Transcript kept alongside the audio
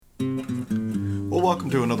Well,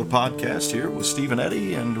 welcome to another podcast here with Steve and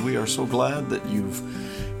Eddie, and we are so glad that you've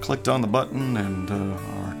clicked on the button and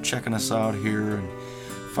are checking us out here and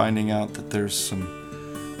finding out that there's some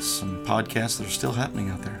podcasts that are still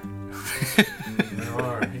happening out there. There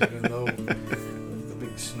are, even though the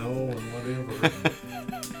big snow and whatever.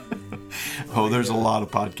 Oh, there's a lot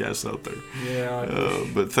of podcasts out there. Yeah.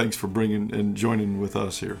 But thanks for bringing and joining with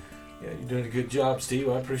us here. Yeah, you're doing a good job, Steve.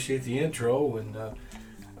 I appreciate the intro. And,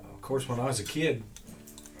 of course, when I was a kid,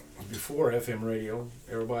 before FM radio,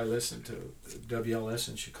 everybody listened to WLS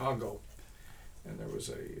in Chicago. And there was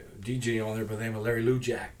a DJ on there by the name of Larry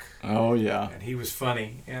Lujak. Oh, yeah. And he was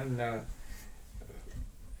funny. And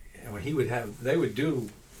when he would have, they would do,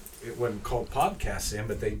 it wasn't called podcasts then,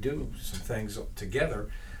 but they do some things together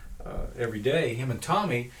every day, him and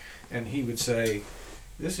Tommy, and he would say,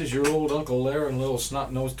 "This is your old Uncle Larry and little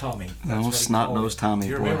snot-nosed Tommy." No, snot-nosed Tommy. Do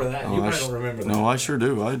you remember that? Oh, you probably don't remember that. No, I sure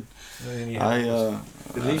do. At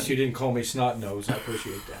least you didn't call me snot-nosed. I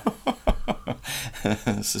appreciate that.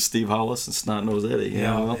 This is Steve Hollis and Snot-Nosed Eddie.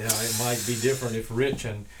 Yeah, it might be different if Rich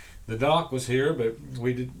and the Doc was here, but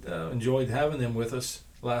we did enjoyed having them with us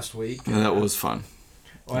last week. Yeah, that was fun.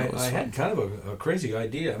 I had kind of a crazy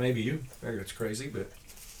idea. Maybe you think it's crazy, but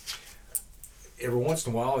every once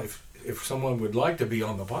in a while, if someone would like to be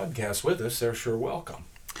on the podcast with us, they're sure welcome.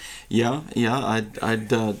 Yeah, I'd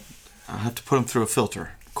have to put them through a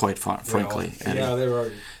filter, quite frankly. Well, yeah,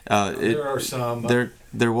 there are some.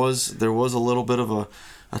 There was a little bit of a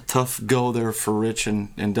tough go there for Rich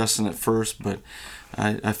and Dustin at first, but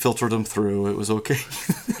I filtered them through. It was okay.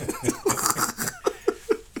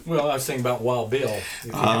 Well, I was thinking about Wild Bill. If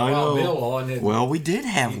you had Wild Bill on, well, we did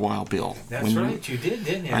have Wild Bill. That's right, you did,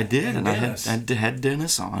 didn't you? I did, and I had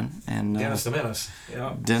Dennis on, and Dennis the Menace.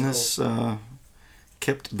 Yeah. Dennis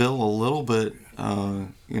kept Bill a little bit,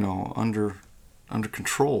 under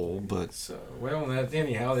control, but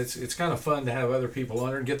anyhow, it's kind of fun to have other people on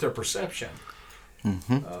there and get their perception.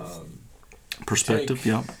 Mm-hmm. Perspective,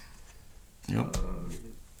 yep.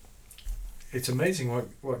 It's amazing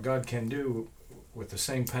what God can do with the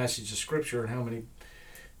same passage of Scripture, and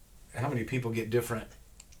how many people get different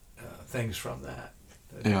things from that,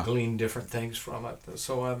 glean different things from it.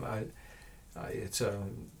 So it's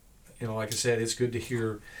like I said, it's good to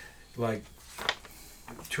hear, like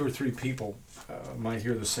 2 or 3 people might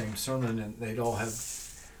hear the same sermon, and they'd all have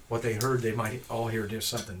what they heard. They might all hear just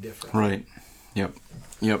something different. Right. Yep,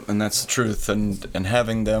 and that's the truth. And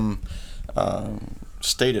having them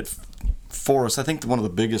state it for us, I think one of the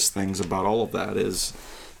biggest things about all of that is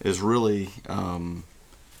really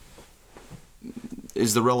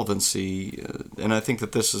is the relevancy, and I think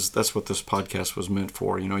that's what this podcast was meant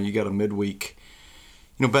for. You got a midweek.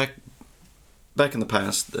 Back in the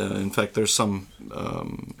past, in fact, there's some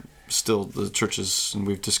still the churches, and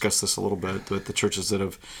we've discussed this a little bit, but the churches that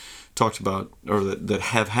have talked about, or that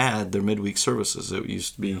have had their midweek services. It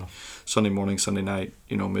used to be Sunday morning, Sunday night,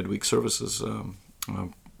 midweek services,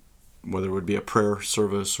 whether it would be a prayer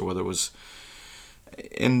service or whether it was,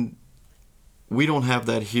 and we don't have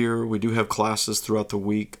that here. We do have classes throughout the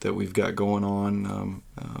week that we've got going on.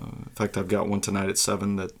 In fact, I've got one tonight at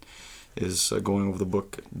 7 that is going over the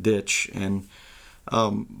book Ditch, and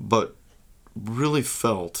but really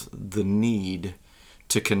felt the need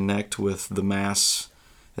to connect with the mass,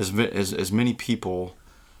 as many people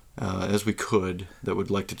as we could that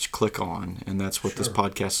would like to click on, and that's what this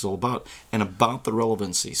podcast is all about, and about the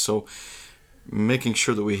relevancy. So making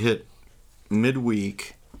sure that we hit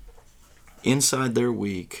midweek, inside their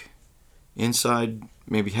week, inside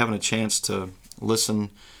maybe having a chance to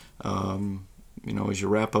listen, as you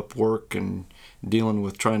wrap up work and dealing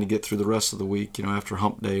with trying to get through the rest of the week, after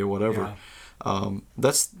hump day or whatever. Yeah.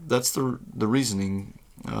 That's the reasoning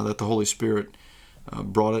that the Holy Spirit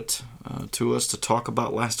brought it to us, to talk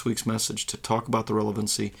about last week's message, to talk about the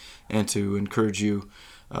relevancy, and to encourage you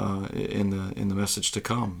in the message to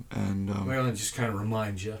come. And it just kind of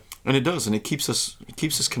reminds you. And it does, and it keeps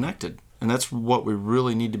us connected, and that's what we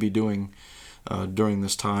really need to be doing during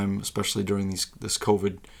this time, especially during this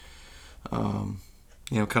COVID.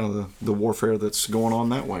 Kind of the warfare that's going on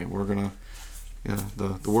that way. We're gonna,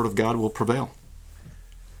 the Word of God will prevail.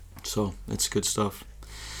 So it's good stuff.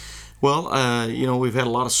 Well, we've had a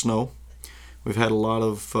lot of snow. We've had a lot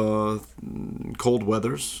of cold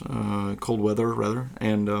weather,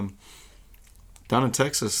 and down in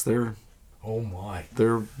Texas, they're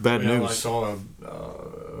bad news. I saw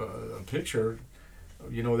a picture.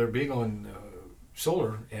 They're big on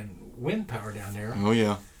solar and wind power down there. Oh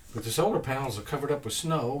yeah. But the solar panels are covered up with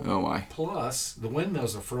snow. Oh my. Plus, the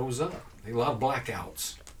windmills are froze up. A lot of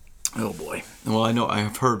blackouts. Oh boy. Well, I know I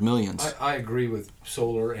have heard millions. I agree with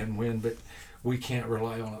solar and wind, but we can't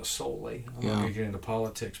rely on it solely. I'm not going to get into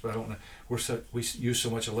politics, but I don't know. We use so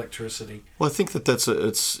much electricity. Well, I think that's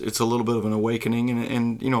it's a little bit of an awakening,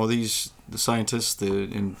 and the scientists, the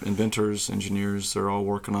inventors, engineers, they're all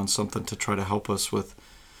working on something to try to help us with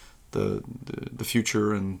the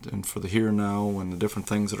future and for the here and now and the different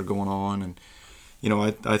things that are going on. And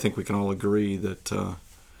I think we can all agree that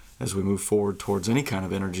as we move forward towards any kind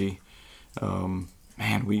of energy,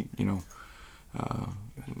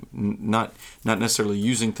 not necessarily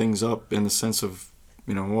using things up in the sense of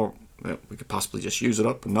well, we could possibly just use it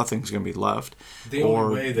up and nothing's going to be left. The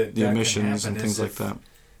only way that the emissions and things like that.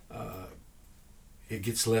 It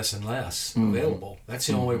gets less and less available. That's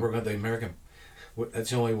the only way we're going to. That's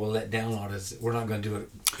the only way we'll let down on it. Is we're not going to do it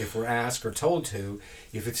if we're asked or told to.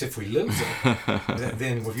 If we lose it,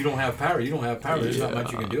 then if you don't have power, you don't have power. There's not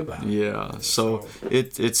much you can do about it. Yeah. So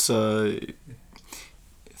it's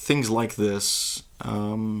things like this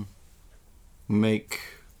make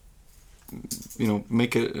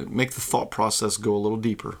the thought process go a little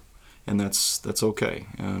deeper, and that's okay.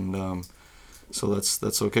 And so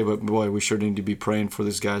that's okay. But boy, we sure need to be praying for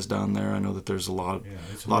these guys down there. I know that there's a lot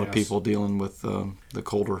of people dealing with the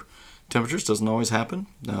colder temperatures. Doesn't always happen,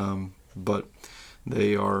 but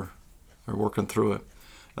they are working through it.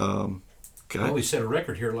 Well, we set a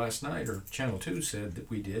record here last night, or Channel 2 said that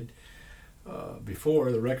we did. Before,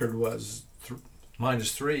 the record was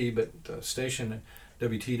 -3, but the station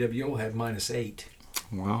WTWO had -8.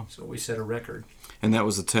 Wow. So we set a record. And that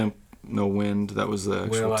was the temp, no wind. That was the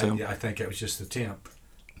actual temp? I think it was just the temp.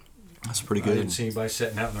 That's pretty good. I didn't see anybody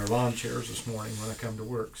sitting out in their lawn chairs this morning when I come to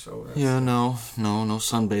work. So no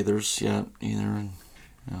sunbathers yet either. And,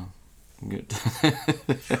 good.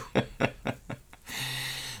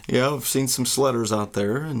 Yeah, I've seen some sledders out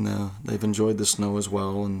there, and they've enjoyed the snow as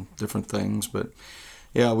well and different things. But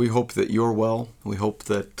yeah, we hope that you're well. We hope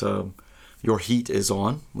that your heat is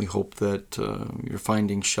on. We hope that you're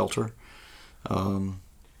finding shelter.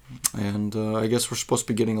 And I guess we're supposed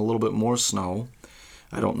to be getting a little bit more snow.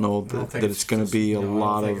 I don't know that it's going to be a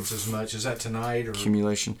lot of it's as much. Is that tonight or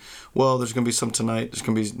accumulation? Well, there's going to be some tonight. There's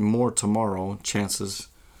going to be more tomorrow, chances.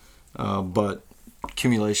 But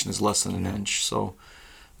accumulation is less than an inch. So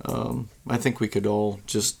I think we could all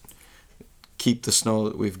just keep the snow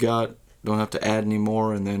that we've got. Don't have to add any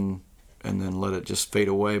more, and then let it just fade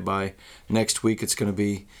away. By next week, it's going to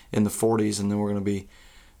be in the 40s, and then we're going to be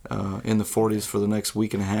in the 40s for the next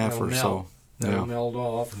week and a half or so. That'll melt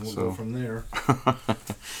off, and we'll go from there.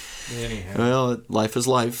 Anyhow. Well, life is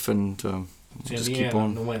life, and just keep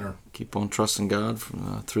on the winter. Keep on trusting God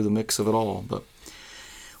through the mix of it all. But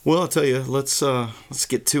well, I'll tell you, let's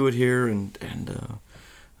get to it here and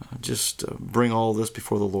just bring all this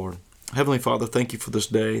before the Lord. Heavenly Father, thank you for this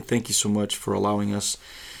day. Thank you so much for allowing us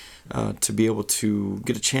to be able to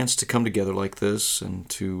get a chance to come together like this and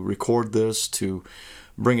to record this, to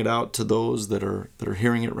bring it out to those that are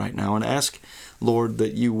hearing it right now, and ask, Lord,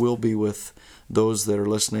 that you will be with those that are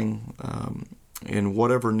listening in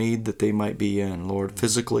whatever need that they might be in, Lord,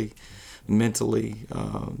 physically, mentally,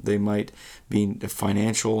 they might be a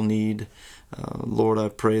financial need. Lord, I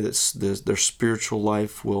pray that their spiritual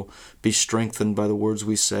life will be strengthened by the words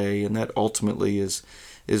we say, and that ultimately is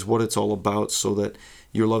what it's all about, so that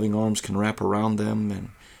your loving arms can wrap around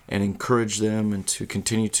them and encourage them and to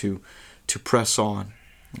continue to press on.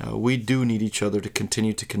 We do need each other to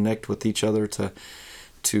continue to connect with each other, to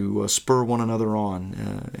spur one another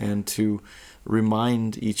on, and to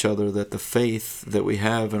remind each other that the faith that we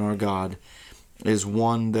have in our God is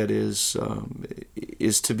one that is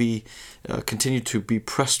to be continue to be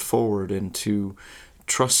pressed forward and to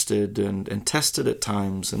trusted and tested at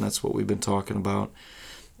times, and that's what we've been talking about,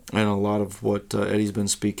 and a lot of what Eddie's been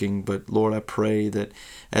speaking. But Lord, I pray that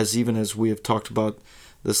even as we have talked about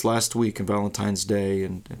this last week on Valentine's Day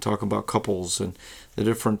and talking about couples and the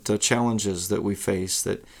different challenges that we face,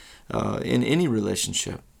 that in any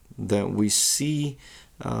relationship, that we see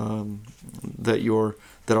that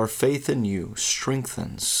our faith in you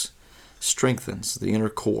strengthens the inner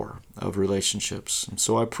core of relationships. And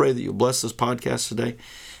so I pray that you'll bless this podcast today,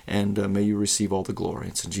 and may you receive all the glory.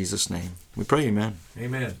 It's in Jesus' name we pray. Amen.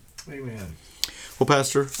 Amen. Amen. Well,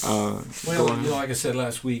 Pastor, like I said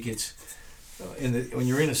last week, it's when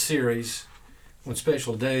you're in a series, when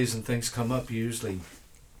special days and things come up, you usually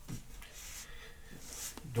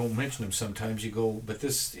don't mention them. Sometimes you go, but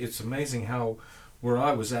it's amazing how where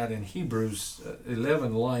I was at in Hebrews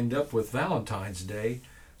 11 lined up with Valentine's Day,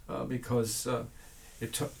 because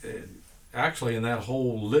actually in that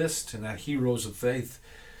whole list, in that Heroes of Faith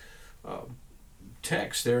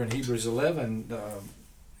text there in Hebrews 11,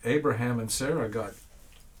 Abraham and Sarah got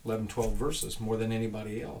 11, 12 verses more than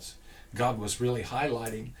anybody else. God was really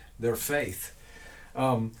highlighting their faith.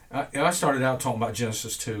 I started out talking about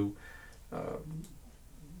Genesis 2.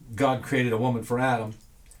 God created a woman for Adam,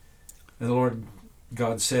 and the Lord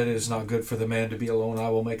God said, "It is not good for the man to be alone. I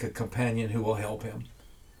will make a companion who will help him."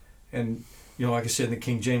 And, like I said in the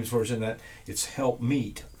King James Version, that it's help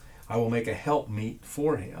meet. I will make a help meet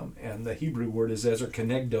for him. And the Hebrew word is ezer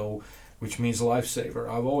kenegdo, which means lifesaver.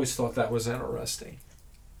 I've always thought that was interesting.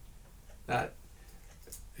 That,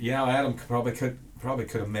 Adam probably could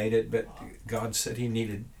have made it, but God said he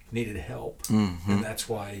needed help, and that's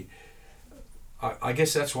why. I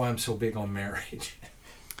guess that's why I'm so big on marriage,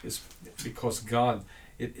 is because God,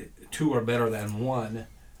 two are better than one,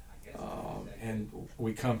 and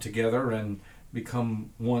we come together and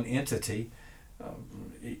become one entity.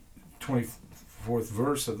 24th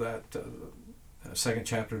verse of that second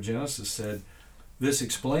chapter of Genesis said, "This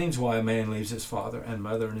explains why a man leaves his father and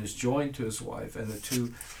mother and is joined to his wife, and the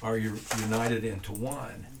two are united into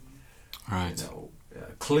one." Right.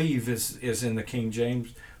 Cleave is in the King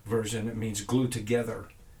James Version. It means glue together.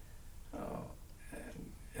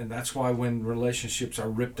 And that's why when relationships are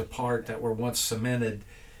ripped apart that were once cemented,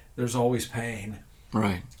 there's always pain.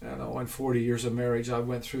 Right. In 40 years of marriage, I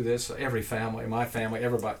went through this. Every family, my family,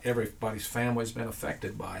 everybody's family's been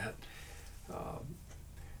affected by it.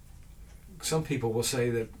 Some people will say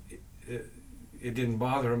that it didn't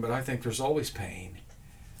bother them, but I think there's always pain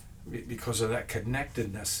because of that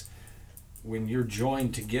connectedness. When you're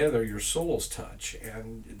joined together, your souls touch,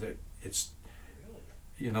 and that it's,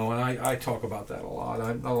 and I talk about that a lot.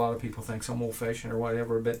 A lot of people think I'm old-fashioned or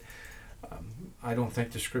whatever, but I don't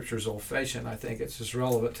think the Scripture is old-fashioned. I think it's as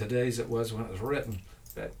relevant today as it was when it was written.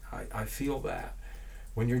 But I feel that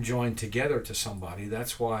when you're joined together to somebody,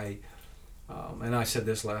 that's why, and I said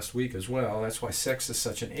this last week as well, that's why sex is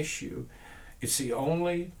such an issue. It's the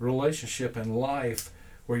only relationship in life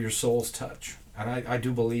where your souls touch. And I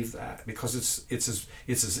do believe that, because it's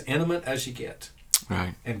as intimate as you get.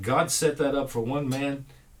 Right. And God set that up for one man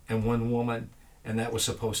and one woman, and that was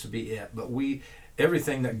supposed to be it. But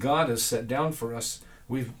everything that God has set down for us,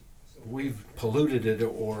 we've polluted it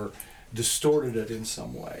or distorted it in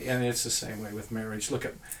some way. And it's the same way with marriage. Look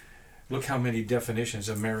how many definitions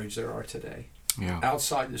of marriage there are today. Yeah.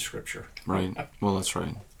 Outside the Scripture. Right. Well, that's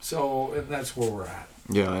right. So that's where we're at.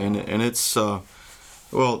 Yeah, and it's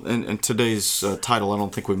well, and today's title, I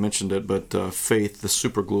don't think we mentioned it, but Faith, the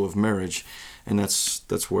Superglue of Marriage, and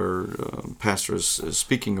that's where Pastor is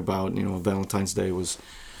speaking about. Valentine's Day was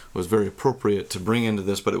very appropriate to bring into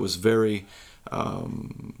this, but it was very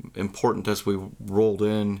important as we rolled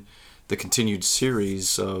in the continued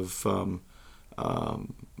series of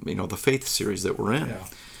the faith series that we're in,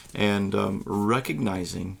 and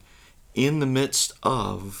recognizing in the midst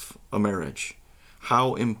of a marriage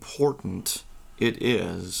how important it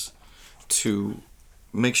is to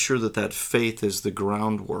make sure that faith is the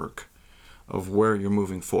groundwork of where you're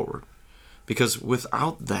moving forward. Because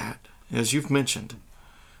without that, as you've mentioned,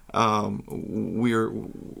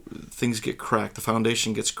 things get cracked, the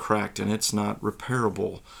foundation gets cracked, and it's not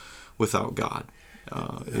repairable without God.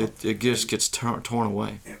 It just gets torn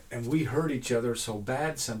away. And we hurt each other so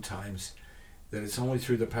bad sometimes that it's only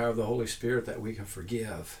through the power of the Holy Spirit that we can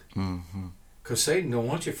forgive. Because Satan don't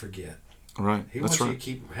want you to forget. Right. He wants you to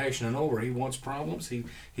keep hashing it over. He wants problems. He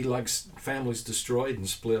likes families destroyed and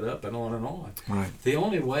split up and on and on. Right. The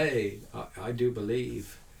only way, I do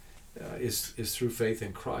believe, is through faith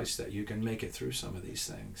in Christ that you can make it through some of these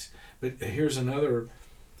things. But here's the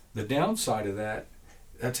downside of that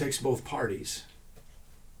takes both parties.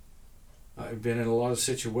 I've been in a lot of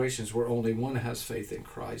situations where only one has faith in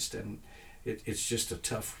Christ, and it's just a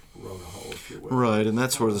tough road to hoe, if you will. Right, and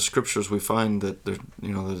that's where the Scriptures we find that they're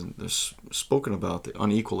spoken about, the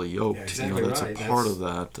unequally yoked. Yeah, exactly that's right. A part of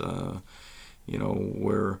that.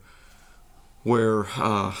 Where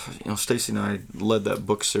Stacy and I led that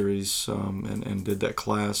book series and did that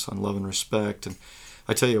class on love and respect, and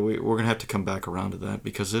I tell you, we're going to have to come back around to that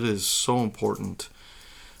because it is so important.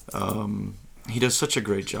 He does such a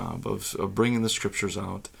great job of bringing the Scriptures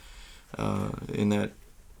out in that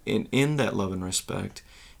love and respect.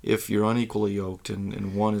 If you're unequally yoked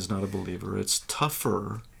and one is not a believer, it's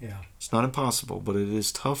tougher. Yeah. It's not impossible, but it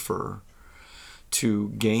is tougher to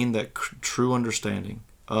gain that true understanding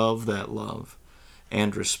of that love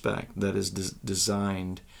and respect that is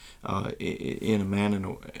designed in a man and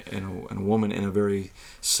a woman in a very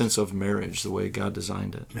sense of marriage, the way God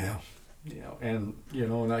designed it. Yeah. And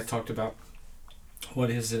I talked about what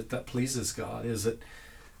is it that pleases God? Is it,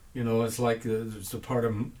 it's like there's a part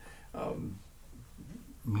of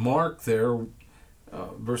Mark there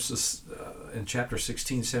verses in chapter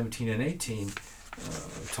 16, 17, and 18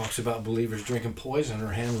 talks about believers drinking poison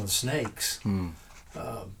or handling snakes.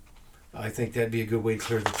 I think that'd be a good way to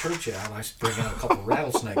clear the church out. I bring out a couple of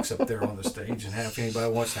rattlesnakes up there on the stage and have if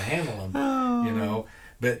anybody wants to handle them, you know.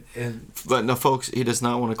 But no, folks, he does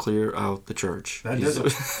not want to clear out the church. That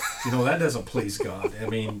doesn't, that doesn't please God. I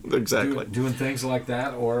mean, exactly doing things like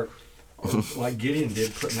that, or like Gideon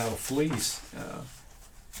did, putting out a fleece.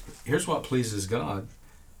 Here's what pleases God.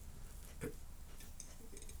 Of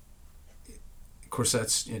course,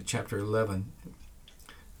 that's in chapter 11,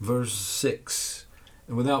 verse 6.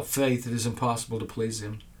 And without faith, it is impossible to please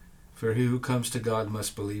him. For he who comes to God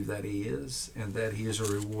must believe that he is, and that he is a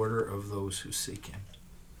rewarder of those who seek him.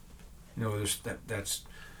 You know, that's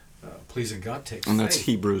pleasing God takes faith. And that's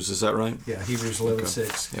Hebrews, is that right? Yeah, Hebrews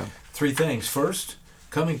 11:6. Yeah. 3 things. First,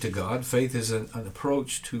 coming to God. Faith is an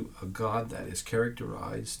approach to a God that is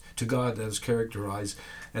characterized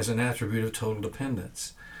as an attribute of total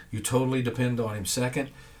dependence. You totally depend on him. Second,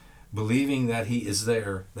 believing that he is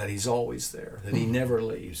there, that he's always there, that he never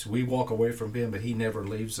leaves. We walk away from him, but he never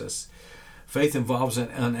leaves us. Faith involves an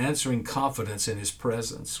unanswering confidence in his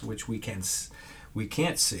presence, which we can't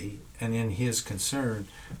see, and in his concern,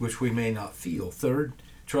 which we may not feel. Third,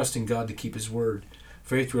 trusting God to keep his word.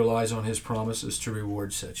 Faith relies on his promises to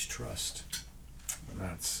reward such trust.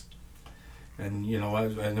 And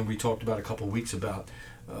then we talked about a couple of weeks about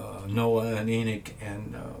Noah and Enoch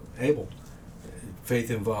and Abel.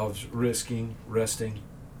 Faith involves risking, resting,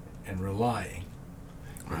 and relying.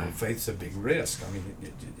 Right. Faith's a big risk. I mean,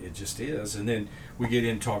 it just is. And then we get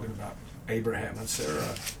in talking about Abraham and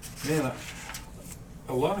Sarah. Man,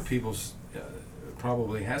 a lot of people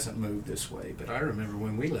probably hasn't moved this way, but I remember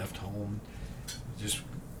when we left home,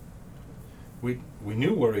 we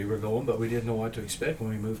knew where we were going, but we didn't know what to expect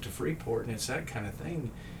when we moved to Freeport. And it's that kind of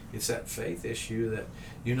thing. It's that faith issue that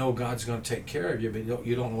God's going to take care of you, but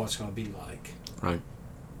you don't know what it's going to be like. Right.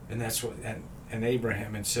 And that's what, and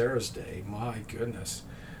Abraham and Sarah's day, my goodness,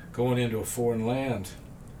 going into a foreign land,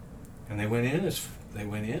 and they went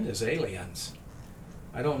in as aliens.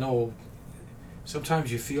 I don't know.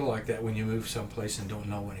 Sometimes you feel like that when you move someplace and don't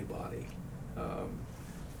know anybody,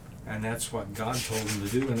 and that's what God told them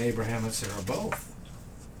to do, and Abraham and Sarah both.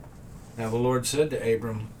 Now the Lord said to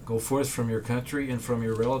Abram, "Go forth from your country and from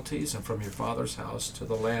your relatives and from your father's house to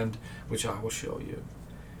the land which I will show you."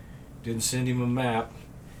 Didn't send him a map.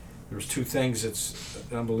 There's 2 things that's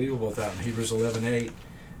unbelievable with that in Hebrews 11:8.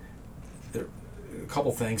 There a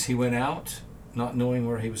couple things. He went out not knowing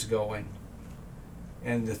where he was going.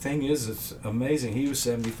 And the thing is, it's amazing. He was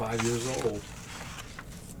 75 years old.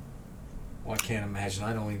 Well, I can't imagine.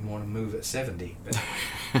 I don't even want to move at 70. But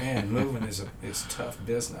man, moving is tough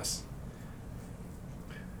business.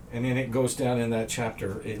 And then it goes down in that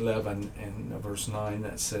chapter 11 and verse 9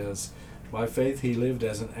 that says, "By faith he lived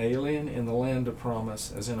as an alien in the land of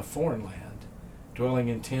promise, as in a foreign land, dwelling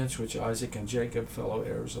in tents which Isaac and Jacob, fellow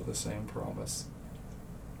heirs of the same promise."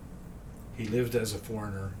 He lived as a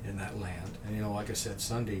foreigner in that land. And like I said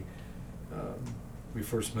Sunday, we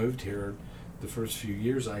first moved here, the first few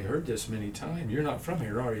years I heard this many times. "You're not from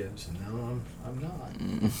here, are you?" I said, "No, I'm not."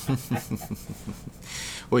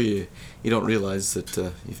 Well, you don't realize that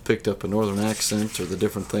you've picked up a northern accent or the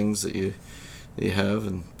different things that you have,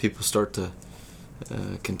 and people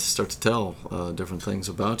can start to tell different things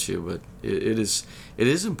about you. But it is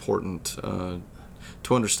important to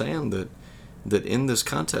understand that in this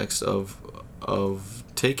context of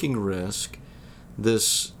taking risk,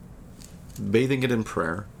 this bathing it in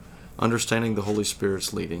prayer, understanding the Holy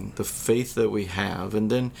Spirit's leading, the faith that we have, and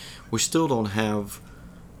then we still don't have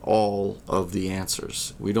all of the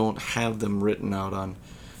answers. We don't have them written out on,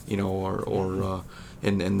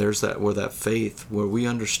 and there's that faith where we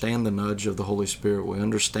understand the nudge of the Holy Spirit, we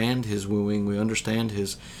understand His wooing, we understand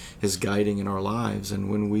His guiding in our lives, and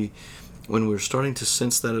when we're starting to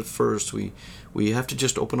sense that at first, we have to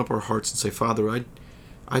just open up our hearts and say, "Father,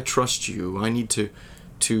 I trust you. I need to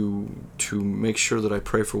make sure that I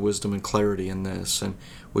pray for wisdom and clarity in this, and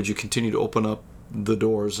would you continue to open up the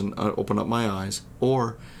doors and open up my eyes,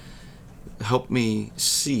 or help me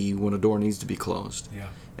see when a door needs to be closed." Yeah.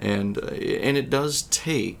 And it does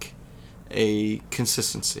take a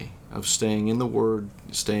consistency of staying in the Word,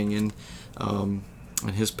 staying in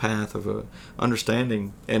His path of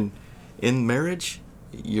understanding. And in marriage,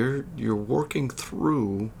 you're working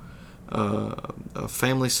through a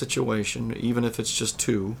family situation, even if it's just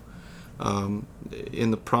 2,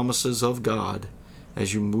 in the promises of God.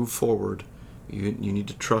 As you move forward, you need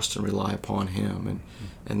to trust and rely upon Him,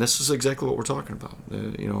 and this is exactly what we're talking about,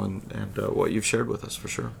 and what you've shared with us for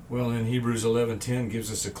sure. Well, in Hebrews 11:10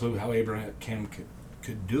 gives us a clue how Abraham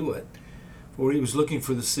could do it. For he was looking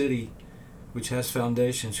for the city which has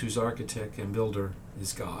foundations, whose architect and builder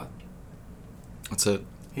is God. That's it.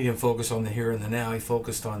 He didn't focus on the here and the now. He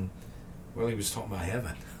focused on, well, he was talking about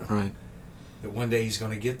heaven. Right. That one day he's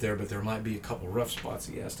going to get there, but there might be a couple rough spots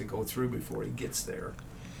he has to go through before he gets there.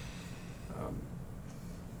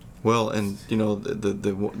 Well, and you know,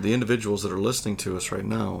 the individuals that are listening to us right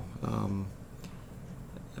now,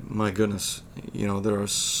 my goodness, you know, there are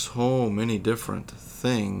so many different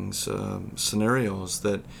things, scenarios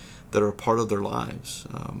that are a part of their lives,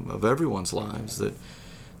 of everyone's lives, that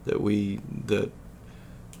we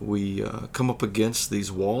come up against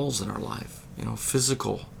these walls in our life. You know,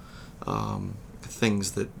 physical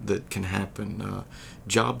things that can happen,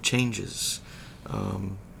 job changes.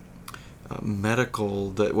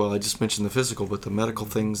 Medical, I just mentioned the physical, but the medical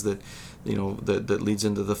things that, you know, that leads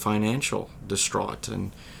into the financial distraught,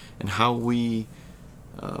 and how we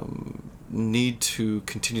need to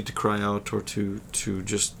continue to cry out, or to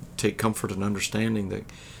just take comfort in understanding that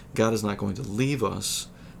God is not going to leave us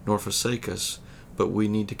nor forsake us, but we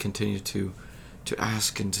need to continue to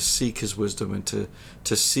ask and to seek His wisdom, and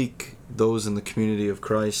to seek those in the community of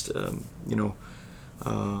Christ,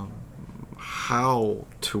 how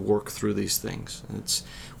to work through these things.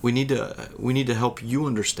 We need to help you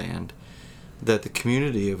understand that the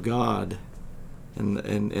community of God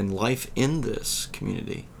and life in this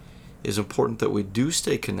community is important, that we do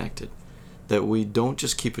stay connected, that we don't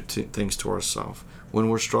just keep things to ourselves. When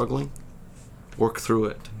we're struggling, work through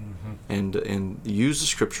it, and use the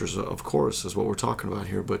scriptures, of course, is what we're talking about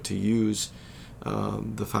here, but to use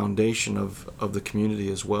the foundation of the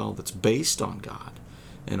community as well, that's based on God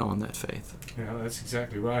and on that faith. Yeah, that's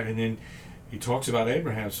exactly right. And then he talks about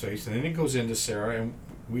Abraham's faith, and then it goes into Sarah, and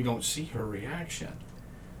we don't see her reaction.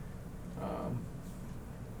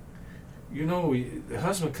 The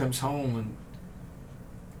husband comes home and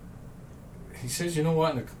he says, you know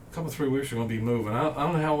what, in a couple, 3 weeks we're going to be moving. I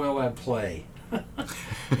don't know how well I'd play in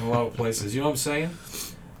a lot of places. You know what I'm saying?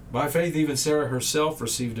 By faith, even Sarah herself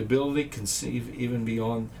received ability, conceive even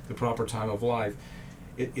beyond the proper time of life.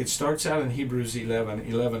 It starts out in Hebrews 11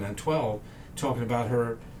 and 12, talking about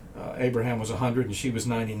her. Abraham was 100 and she was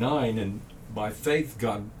 99, and by faith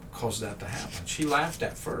God caused that to happen. She laughed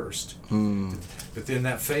at first, but then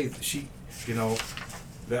that faith,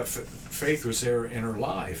 faith was there in her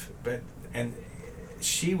life. And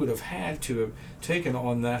she would have had to have taken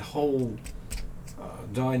on that whole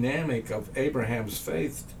dynamic of Abraham's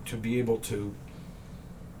faith to be able to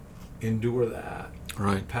endure that.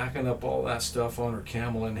 Right. Packing up all that stuff on her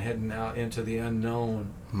camel and heading out into the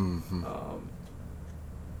unknown.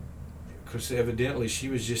 Because evidently she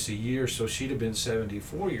was just a year, so she'd have been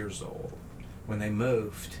 74 years old when they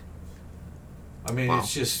moved. I mean, wow.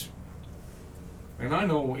 It's just, and I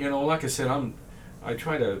know, like I said, I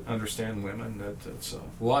try to understand women, that it's a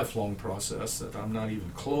lifelong process, that I'm not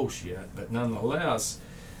even close yet, but nonetheless,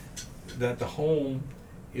 that the home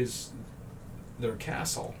is their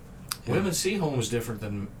castle. Yeah. Women see homes different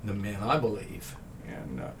than the men, I believe,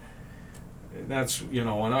 and that's,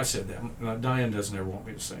 when I said that, Diane doesn't ever want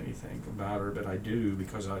me to say anything about her, but I do,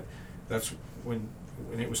 because that's when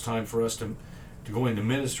it was time for us to go into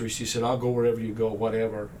ministry. She said, I'll go wherever you go,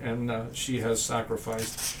 whatever, and she has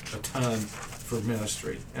sacrificed a ton for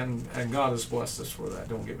ministry, and God has blessed us for that,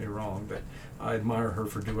 don't get me wrong, but I admire her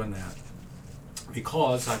for doing that,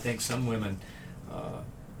 because I think some women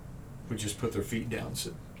would just put their feet down and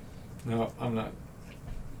say, no, I'm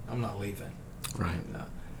not leaving. Right. And,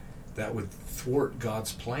 that would thwart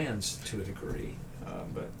God's plans to a degree,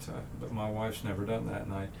 but my wife's never done that,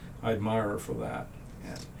 and I admire her for that.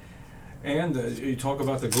 And you talk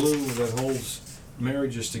about the glue that holds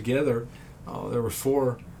marriages together. There were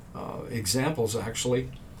 4 examples, actually.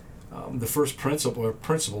 The first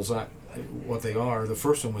principles, what they are. The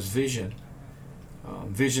first one was vision.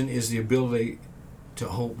 Vision is the ability to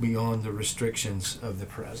hope beyond the restrictions of the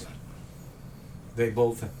present.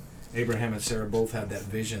 Abraham and Sarah both had that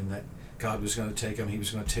vision that God was going to take them. He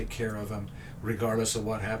was going to take care of them, regardless of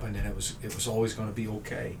what happened, and it was always going to be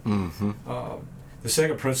okay. The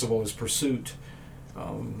second principle is pursuit.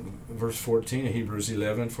 Verse 14 of Hebrews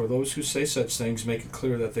 11, for those who say such things make it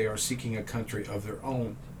clear that they are seeking a country of their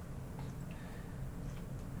own.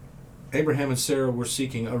 Abraham and Sarah were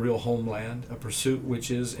seeking a real homeland, a pursuit which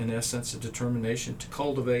is, in essence, a determination to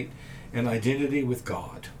cultivate an identity with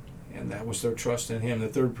God. And that was their trust in Him. The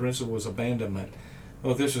third principle was abandonment.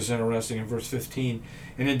 Oh, this is interesting in verse 15.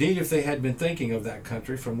 And indeed, if they had been thinking of that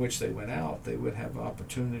country from which they went out, they would have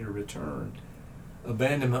opportunity to return.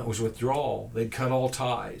 Abandonment was withdrawal. They'd cut all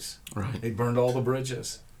ties. Right. They'd burned all the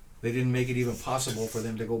bridges. They didn't make it even possible for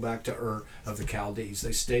them to go back to Ur of the Chaldees.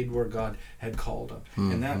 They stayed where God had called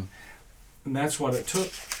them. And that's what it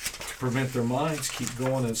took to prevent their minds keep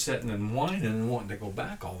going and sitting and whining and wanting to go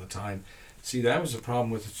back all the time. See, that was the problem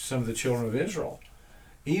with some of the children of Israel.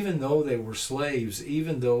 Even though they were slaves,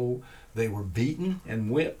 even though they were beaten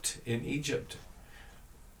and whipped in Egypt,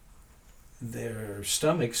 their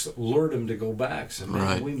stomachs lured them to go back. So,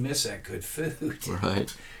 man, we miss that good food.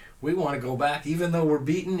 Right. We want to go back, even though we're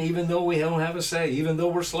beaten, even though we don't have a say, even though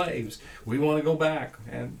we're slaves. We want to go back.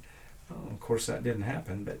 And, of course, that didn't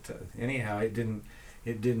happen. But anyhow, it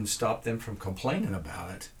didn't stop them from complaining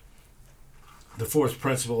about it. The fourth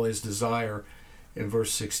principle is desire in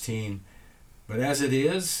verse 16. But as it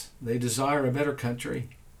is, they desire a better country,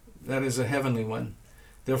 that is a heavenly one.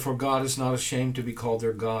 Therefore God is not ashamed to be called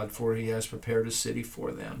their God, for he has prepared a city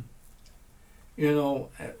for them. You know,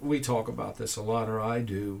 we talk about this a lot, or I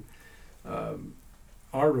do.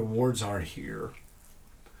 Our rewards aren't here.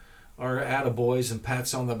 Our attaboys and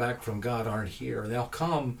pats on the back from God aren't here. They'll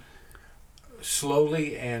come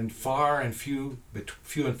slowly and far and few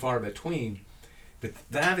and far between. But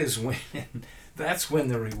that's when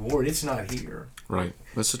the reward, it's not here. Right.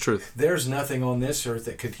 That's the truth. There's nothing on this earth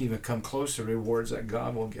that could even come close to the rewards that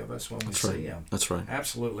God will give us when we see Him. That's right.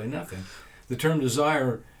 Absolutely nothing. The term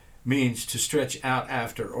desire means to stretch out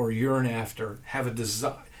after or yearn after, have a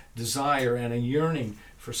desire and a yearning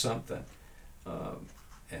for something.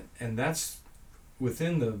 And that's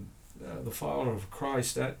within the follower of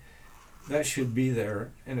Christ, that should be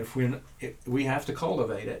there. And if we have to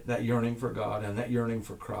cultivate it, that yearning for God and that yearning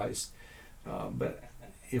for Christ. But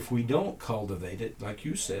if we don't cultivate it, like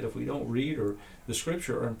you said, if we don't read or the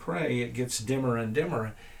Scripture and pray, it gets dimmer and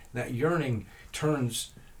dimmer. That yearning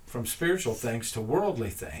turns from spiritual things to worldly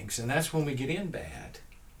things, and that's when we get in bad.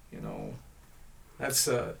 You know, that's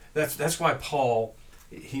why Paul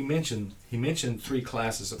he mentioned 3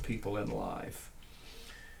 classes of people in life.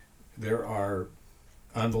 There are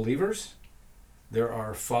unbelievers, there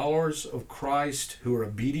are followers of Christ who are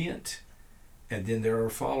obedient, and then there are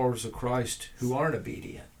followers of Christ who aren't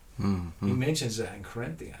obedient. Mm-hmm. He mentions that in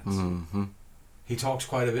Corinthians. Mm-hmm. He talks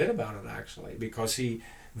quite a bit about it, actually, because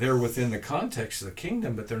they're within the context of the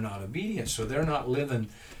kingdom, but they're not obedient. So they're not living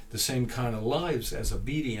the same kind of lives as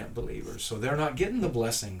obedient believers. So they're not getting the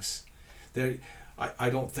blessings. I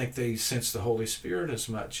don't think they sense the Holy Spirit as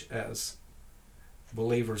much as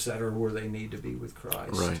believers that are where they need to be with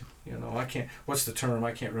Christ. Right. You know, what's the term?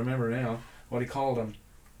 I can't remember now what he called them.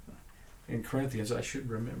 In Corinthians, I should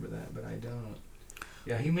remember that, but I don't.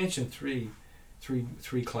 Yeah, he mentioned three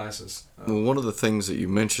classes. Well, one of the things that you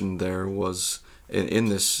mentioned there was in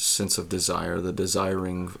this sense of desire, the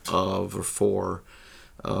desiring of or for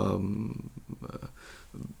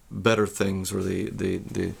better things, or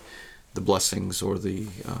the blessings, or the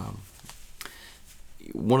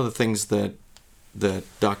one of the things that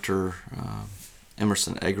Dr.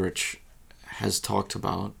 Emerson Eggerichs has talked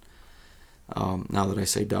about. Now that I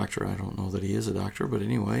say doctor, I don't know that he is a doctor, but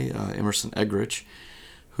anyway, Emerson Eggerichs,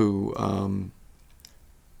 who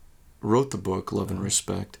wrote the book Love and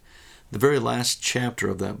Respect, the very last chapter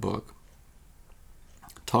of that book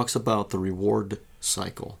talks about the reward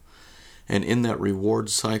cycle. And in that reward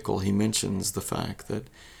cycle, he mentions the fact that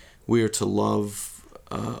we are to love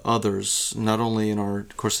others, not only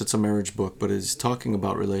of course it's a marriage book, but it's talking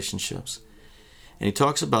about relationships. And he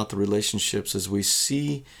talks about the relationships as we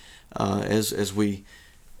see, as we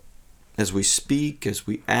speak, as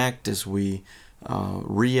we act, as we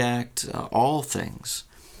react, all things,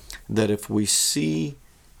 that if we see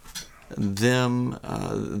them,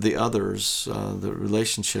 the others, the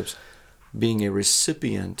relationships, being a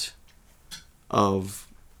recipient of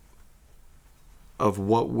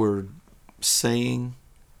what we're saying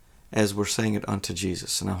as we're saying it unto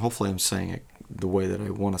Jesus. And hopefully I'm saying it the way that I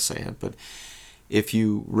want to say it, but if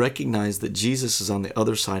you recognize that Jesus is on the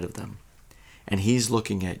other side of them, and He's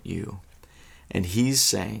looking at you, and He's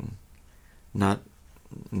saying, not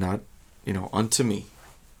unto me,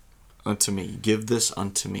 give this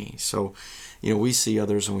unto me. So, we see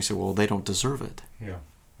others and we say, well, they don't deserve it. Yeah,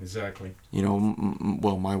 exactly.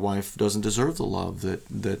 Well, my wife doesn't deserve the love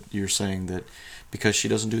that you're saying, that because she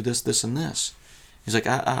doesn't do this, this, and this. He's like,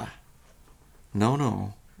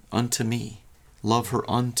 no, unto me. Love her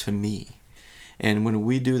unto me. And when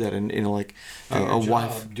we do that, and like a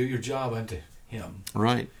wife, do your job unto Him.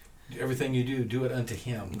 Right. Everything you do it unto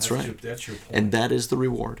Him. That's right. That's your point. And that is the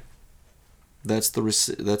reward. That's the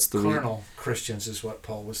carnal Christians is what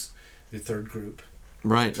Paul was, the third group.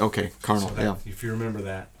 Right. Okay. Carnal. So yeah. If you remember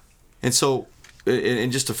that. And so,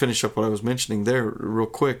 and just to finish up what I was mentioning there, real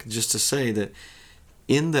quick, just to say that,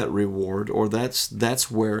 in that reward, or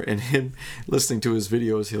that's where, and him listening to his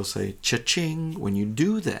videos, he'll say, cha-ching, when you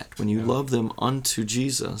do that, when you love them unto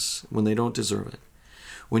Jesus, when they don't deserve it,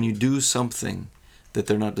 when you do something that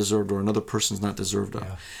they're not deserved or another person's not deserved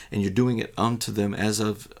of, and you're doing it unto them as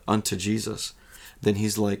of unto Jesus, then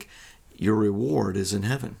he's like, your reward is in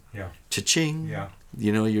heaven. Yeah. Cha-ching. Yeah.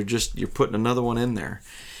 You know, you're putting another one in there.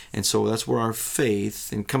 And so that's where our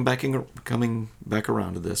faith, and coming back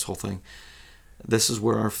around to this whole thing, this is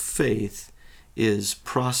where our faith is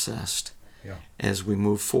processed as we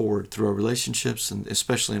move forward through our relationships, and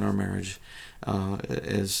especially in our marriage,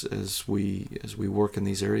 as we work in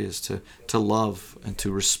these areas to love and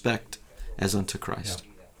to respect as unto Christ.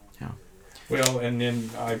 Yeah. Well, and then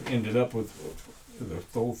I ended up with the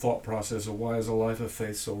whole thought process of why is a life of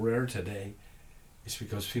faith so rare today? It's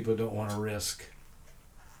because people don't want to risk.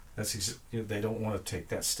 They don't want to take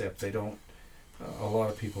that step. They don't. A lot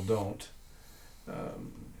of people don't.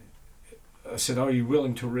 I said, are you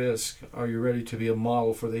willing to risk? Are you ready to be a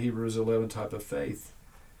model for the Hebrews 11 type of faith?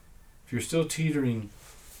 If you're still teetering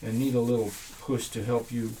and need a little push to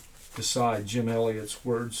help you decide, Jim Elliot's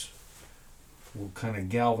words will kind of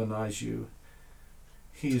galvanize you.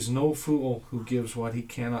 He is no fool who gives what he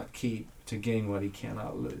cannot keep to gain what he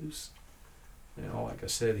cannot lose. You know, like I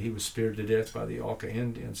said, he was speared to death by the Auca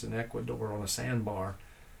Indians in Ecuador on a sandbar.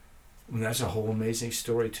 And that's a whole amazing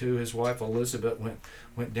story too. His wife Elizabeth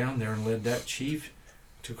went down there and led that chief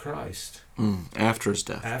to Christ. After his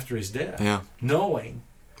death. After his death. Yeah. Knowing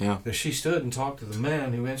that she stood and talked to the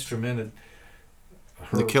man who instrumented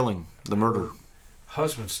the killing, the murder.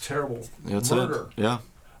 Husband's terrible That's murder. It. Yeah.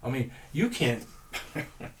 I mean, you can't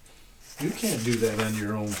do that under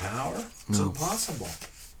your own power. It's impossible.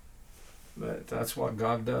 But that's what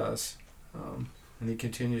God does, and He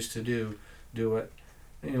continues to do it.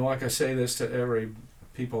 And, you know, like I say this to every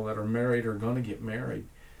people that are married or going to get married,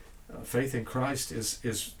 faith in Christ is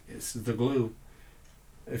the glue.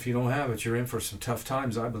 If you don't have it, you're in for some tough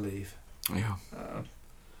times, I believe. Yeah.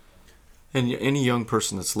 And any young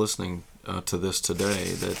person that's listening to this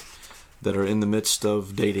today that are in the midst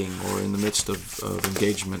of dating or in the midst of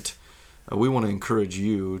engagement, we want to encourage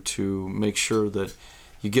you to make sure that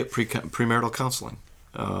you get premarital counseling,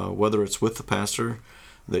 whether it's with the pastor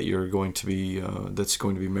that you're going to be that's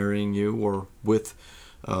going to be marrying you, or with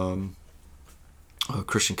a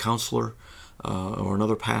Christian counselor or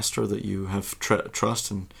another pastor that you have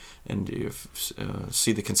trust and you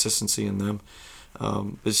see the consistency in them.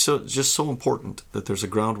 It's just so important that there's a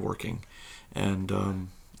groundworking, and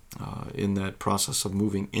in that process of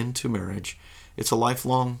moving into marriage, it's a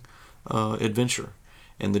lifelong adventure,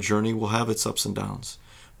 and the journey will have its ups and downs.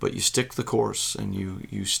 But you stick the course, and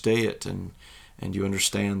you stay it, and you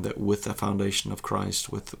understand that with the foundation of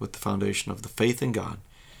Christ, with the foundation of the faith in God,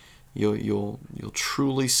 you'll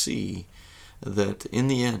truly see that in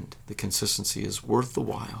the end, the consistency is worth the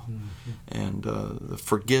while, and the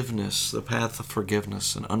forgiveness, the path of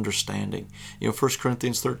forgiveness and understanding. 1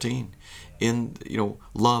 Corinthians 13,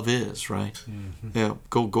 love is, right? Yeah,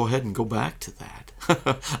 go ahead and go back to that.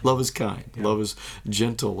 Love is kind. Yeah. Love is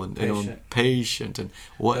gentle and patient. And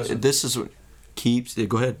this is what keeps.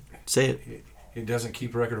 Go ahead, say it. It doesn't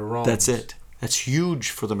keep record of wrongs. That's it. That's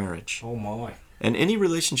huge for the marriage. Oh my! And any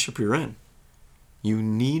relationship you're in, you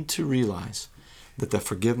need to realize that the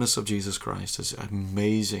forgiveness of Jesus Christ is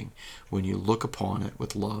amazing when you look upon it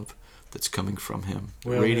with love that's coming from Him,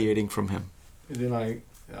 radiating from Him. And then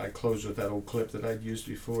I closed with that old clip that I'd used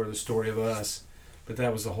before, the story of us. But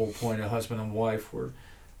that was the whole point. A husband and wife were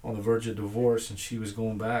on the verge of divorce, and she was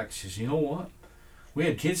going back. She says, you know what? We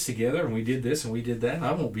had kids together, and we did this, and we did that, and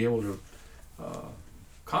I won't be able to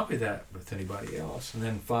copy that with anybody else. And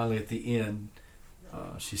then finally at the end,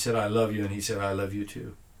 she said, I love you, and he said, I love you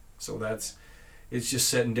too. So it's just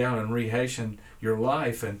sitting down and rehashing your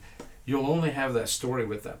life, and you'll only have that story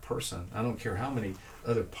with that person. I don't care how many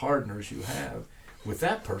other partners you have. With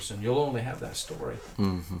that person, you'll only have that story.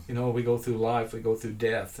 Mm-hmm. We go through life, we go through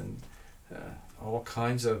death, and all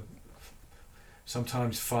kinds of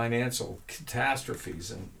sometimes financial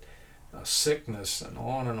catastrophes and sickness and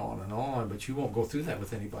on and on and on, but you won't go through that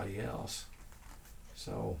with anybody else.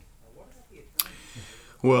 So,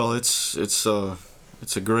 well, it's a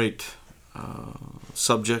great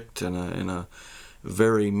subject and a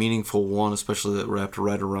very meaningful one, especially that wrapped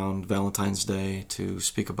right around Valentine's Day, to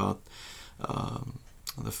speak about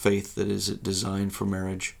the faith that is designed for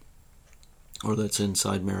marriage, or that's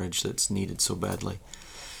inside marriage, that's needed so badly.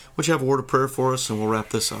 Would you have a word of prayer for us, and we'll wrap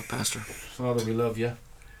this up, Pastor? Father, we love you.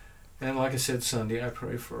 And like I said Sunday, I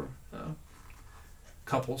pray for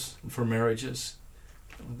couples and for marriages,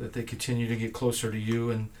 that they continue to get closer to you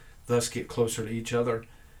and thus get closer to each other.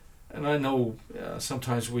 And I know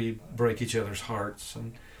sometimes we break each other's hearts,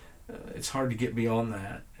 and it's hard to get beyond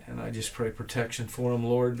that. And I just pray protection for them,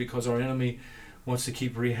 Lord, because our enemy wants to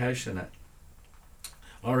keep rehashing it.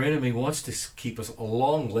 Our enemy wants to keep us a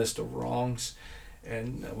long list of wrongs.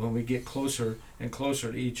 And when we get closer and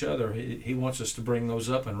closer to each other, he wants us to bring those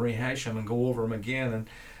up and rehash them and go over them again and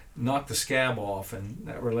knock the scab off, and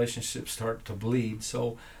that relationship start to bleed.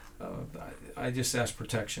 So I just ask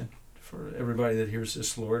protection for everybody that hears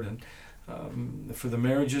this, Lord, and for the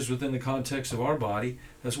marriages within the context of our body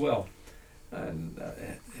as well. And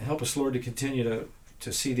help us, Lord, to continue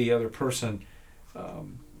to see the other person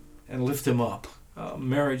and lift them up.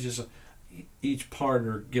 Marriage is each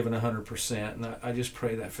partner given 100%, and I just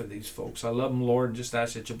pray that for these folks. I love them, Lord, and just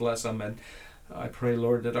ask that you bless them. And I pray,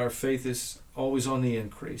 Lord, that our faith is always on the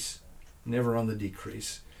increase, never on the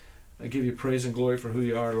decrease. I give you praise and glory for who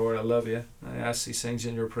you are, Lord. I love you. I ask these things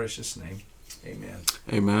in your precious name. Amen.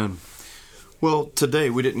 Amen. Well, today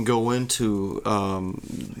we didn't go into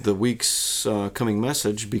the week's coming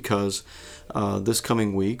message because this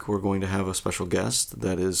coming week we're going to have a special guest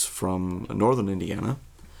that is from northern Indiana.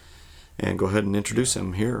 And go ahead and introduce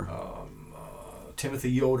him here.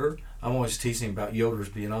 Timothy Yoder. I'm always teasing about Yoder's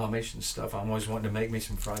being Amish and stuff. I'm always wanting to make me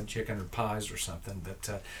some fried chicken or pies or something.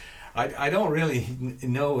 But I don't really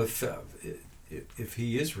know if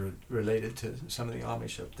he is related to some of the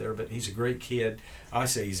Amish up there. But he's a great kid. I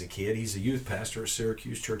say he's a kid. He's a youth pastor at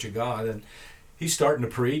Syracuse Church of God. And he's starting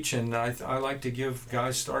to preach. And I like to give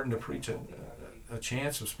guys starting to preach a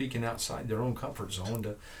chance of speaking outside their own comfort zone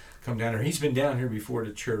to come down here. He's been down here before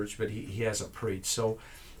to church, but he hasn't preached. So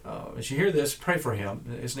as you hear this, pray for him.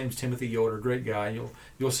 His name's Timothy Yoder, great guy.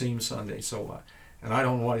 You'll see him Sunday. So, and I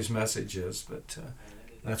don't know what his message is, but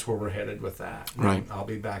that's where we're headed with that. Right. I'll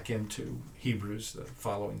be back into Hebrews the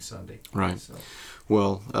following Sunday. Right. So.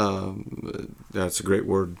 Well, that's a great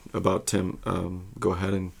word about Tim. Go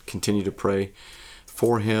ahead and continue to pray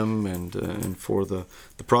for him and for the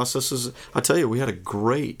processes. I tell you, we had a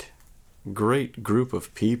great group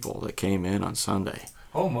of people that came in on Sunday.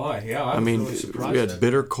 Oh my, yeah! I mean, really surprised we had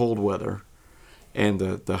bitter cold weather, and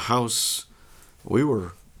the house, we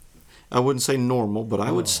were, I wouldn't say normal, but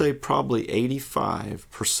I would say probably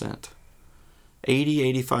 85%.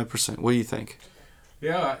 85%. What do you think?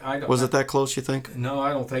 Yeah, I don't. Was it that close, you think? No,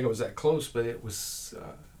 I don't think it was that close, but it was,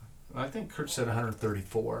 I think Kurt said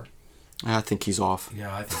 134. I think he's off.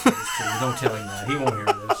 Yeah, I think he is too. Don't tell him that. He won't hear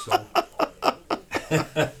this, so...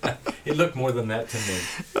 It looked more than that to me.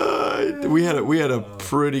 We had a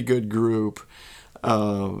pretty good group,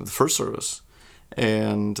 first service,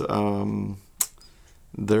 and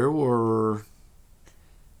there were,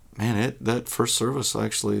 that first service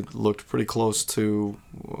actually looked pretty close to.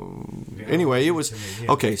 Anyway, it was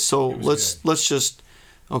okay. So let's just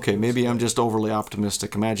maybe I'm just overly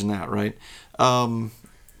optimistic. Imagine that, right?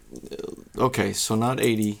 Okay, so not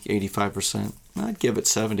 85%. I'd give it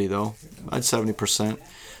 70 though. I'd 70%.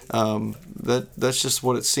 That's just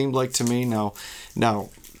what it seemed like to me. Now,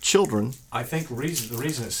 children. I think the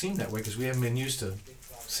reason it seemed that way because we haven't been used to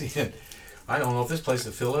seeing. I don't know if this place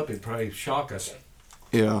would fill up. It'd probably shock us.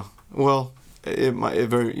 Yeah. Well, it might.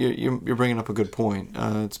 You're bringing up a good point.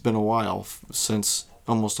 It's been a while since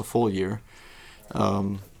almost a full year.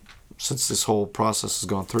 Since this whole process has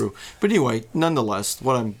gone through. But anyway, nonetheless,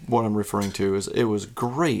 what I'm referring to is it was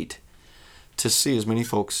great to see as many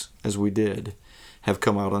folks as we did have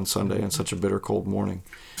come out on Sunday on such a bitter cold morning,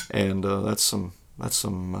 and that's some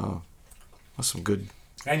good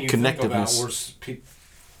and you connectiveness. Think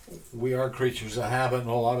about we are creatures of habit, and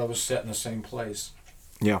a lot of us sit in the same place.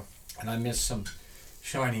 Yeah. And I miss some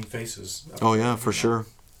shining faces. Oh yeah, for sure.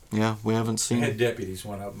 Yeah, we haven't seen. Head deputies,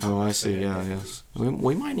 one of them. Oh, I see. Yeah, yes.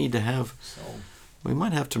 We might need to have. So. We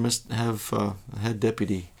might have to have head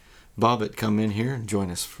deputy Bobbitt come in here and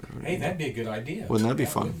join us. Hey, that'd be a good idea. Wouldn't that be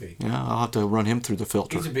fun? Would be. Yeah, I'll have to run him through the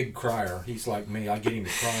filter. He's a big crier. He's like me. I get him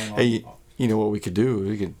to cry. Hey, you know what we could do?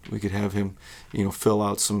 We could have him, fill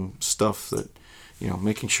out some stuff that,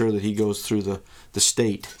 making sure that he goes through the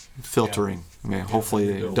state filtering. Yeah. Man,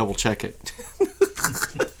 hopefully they double check it.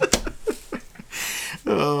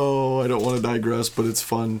 Oh, I don't want to digress, but it's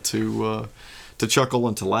fun to chuckle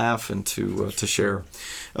and to laugh and to share.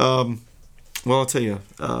 Well, I'll tell you,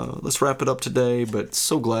 let's wrap it up today, but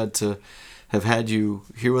so glad to have had you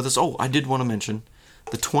here with us. Oh, I did want to mention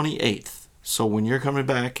the 28th. So when you're coming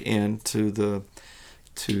back into the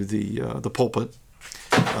pulpit,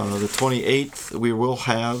 the 28th, we will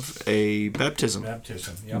have a baptism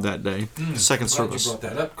yep. that day, second service. I'm glad you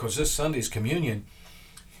brought that up because this Sunday's communion.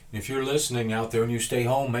 If you're listening out there and you stay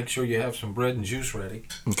home, make sure you have some bread and juice ready.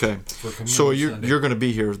 Okay. For communion So Sunday. you're going to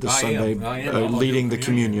be here this Sunday, I am. leading the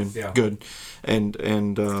communion. Yeah. Good. And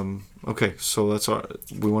okay. So that's our.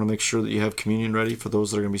 We want to make sure that you have communion ready for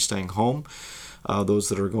those that are going to be staying home. Those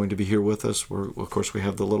that are going to be here with us. Of course, we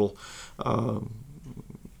have the little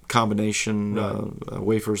combination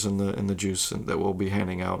wafers and the juice that we'll be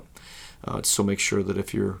handing out. So make sure that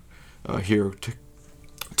if you're here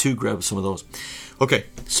to grab some of those. Okay,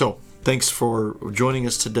 so thanks for joining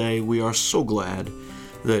us today. We are so glad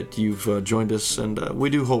that you've joined us, and we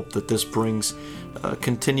do hope that this brings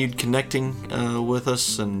continued connecting with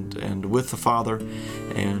us and with the Father,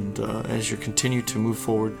 and as you continue to move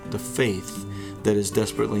forward, the faith that is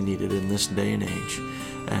desperately needed in this day and age,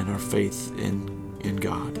 and our faith in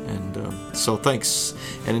God. And so thanks,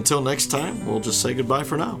 and until next time, we'll just say goodbye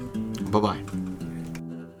for now. Bye-bye.